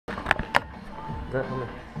No, come in.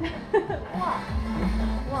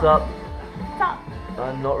 What's up? What's up?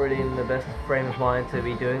 I'm not really in the best frame of mind to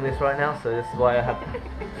be doing this right now, so this is why I have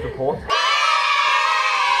support.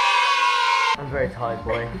 I'm very tired,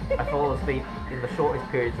 boy. I fell asleep in the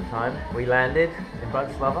shortest periods of time. We landed in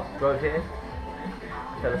Bratislava, drove here,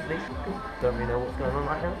 fell asleep. Don't really know what's going on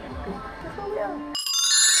right now. That's where we are.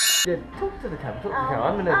 Yeah, talk to the camera, talk to the camera.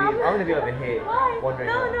 I'm gonna be over here. Why? Wandering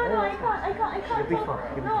No, around. no, no, I can't. You'll be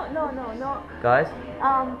fine. No. Guys,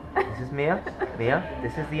 this is Mia. Mia,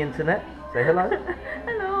 this is the internet. Say hello.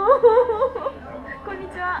 Hello.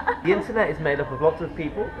 Konnichiwa. The internet is made up of lots of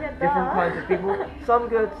people, different kinds of people, some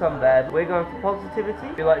good, some bad. We're going for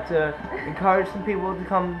positivity. We like to encourage some people to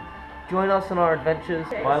come join us on our adventures.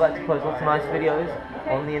 I like to post lots of nice videos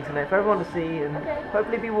on the internet for everyone to see, and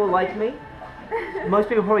hopefully people will like me. Most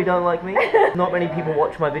people probably don't like me. Not many people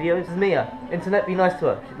watch my videos. This is Mia. Internet, be nice to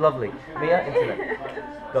her. She's lovely. Mia,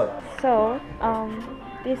 internet. Go. So,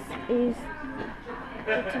 this is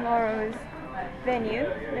tomorrow's venue,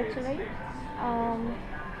 literally.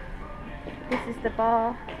 This is the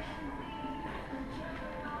bar.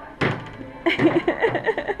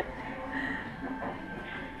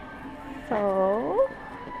 So,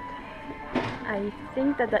 I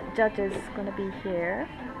think that the judge is gonna be here.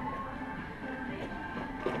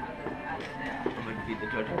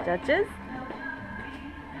 The judges.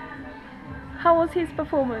 How was his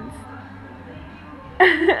performance?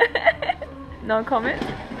 No comment.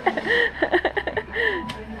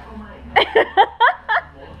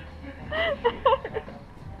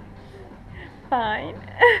 Fine.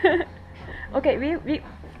 Okay, we're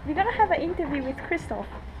gonna have an interview with Christoph.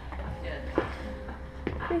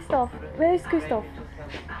 Christoph, where is Christoph?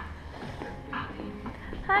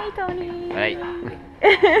 Hi, Tony. Hey.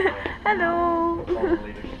 Hello.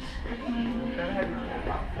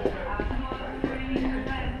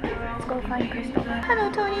 Let's go find Christoph. Hello,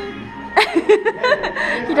 Tony.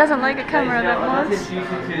 He doesn't like a camera that much.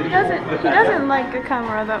 He doesn't like a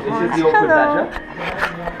camera that much. This is the awkward badger.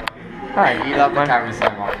 Hi. You love the camera so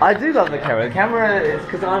much. I do love the camera. The camera is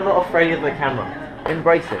because I'm not afraid of the camera.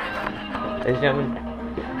 Embrace it. Ladies and gentlemen,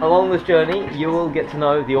 along this journey, you will get to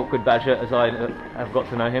know the awkward badger as I have got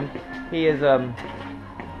to know him. He is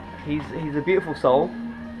he's a beautiful soul,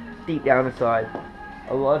 deep down inside.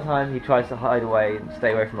 A lot of time he tries to hide away and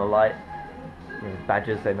stay away from the light. You know,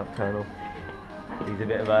 badgers, they're nocturnal. He's a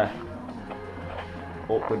bit of a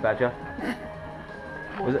awkward badger.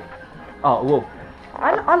 Was it? Oh, wolf.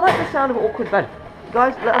 I like the sound of awkward badger.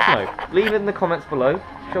 Guys, let us know. Leave it in the comments below.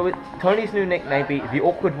 Shall we? Tony's new nickname be the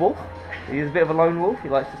awkward wolf. He's a bit of a lone wolf. He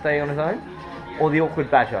likes to stay on his own. Or the awkward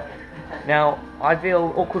badger. Now, I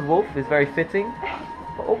feel awkward wolf is very fitting.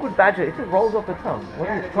 But awkward badger, it just rolls off the tongue. What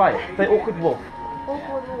do you try it? Say awkward wolf.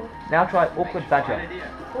 Awkward wolf. Now try awkward badger.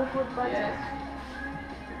 Awkward badger.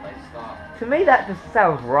 To me, that just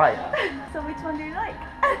sounds right. So which one do you like?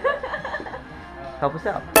 Help us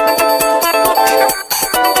out.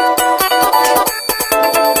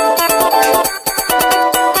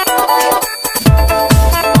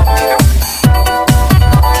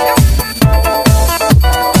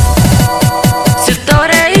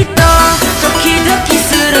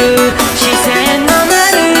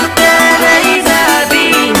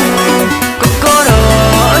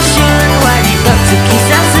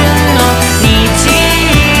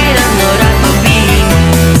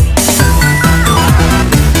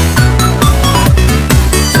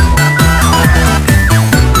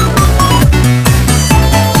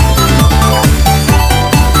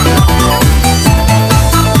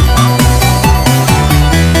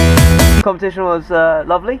 Competition was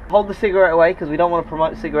lovely. Hold the cigarette away because we don't want to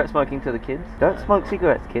promote cigarette smoking to the kids. Don't smoke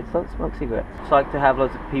cigarettes, kids. Don't smoke cigarettes. It's like to have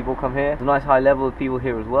loads of people come here. There's a nice high level of people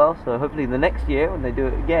here as well. So hopefully the next year when they do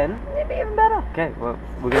it again, it'll be even better. Okay, well,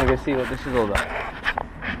 we're going to go see what this is all about.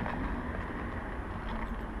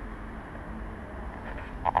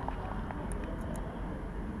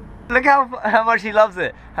 Look how much he loves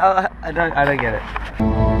it. I don't get it.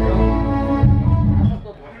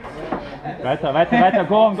 Weiter,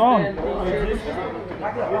 go on.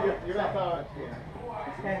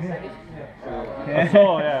 Ach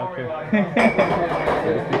so, ja, okay.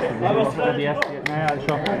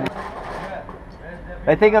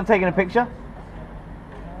 They think I'm taking a picture?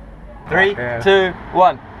 3, 2,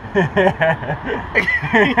 1.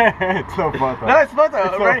 It's no photo. No, it's photo.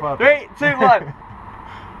 It's no Ready? photo. 3, 2, 1.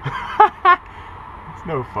 It's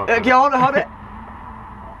no photo. Okay, hold it.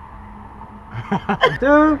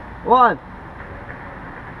 2, 1.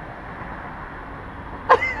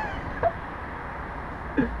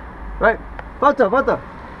 Right, photo.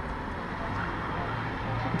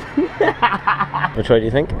 Which way do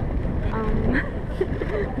you think?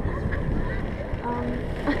 It's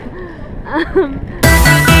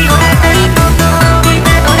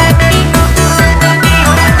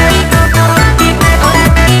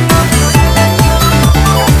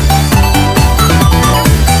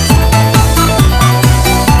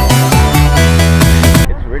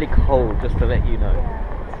really cold, just to let you know.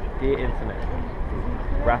 Dear internet,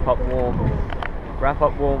 wrap up warm. Wrap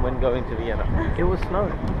up warm when going to Vienna. It was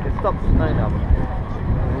snowing. It stopped snowing now.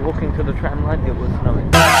 Walking to the tram line, it was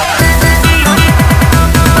snowing.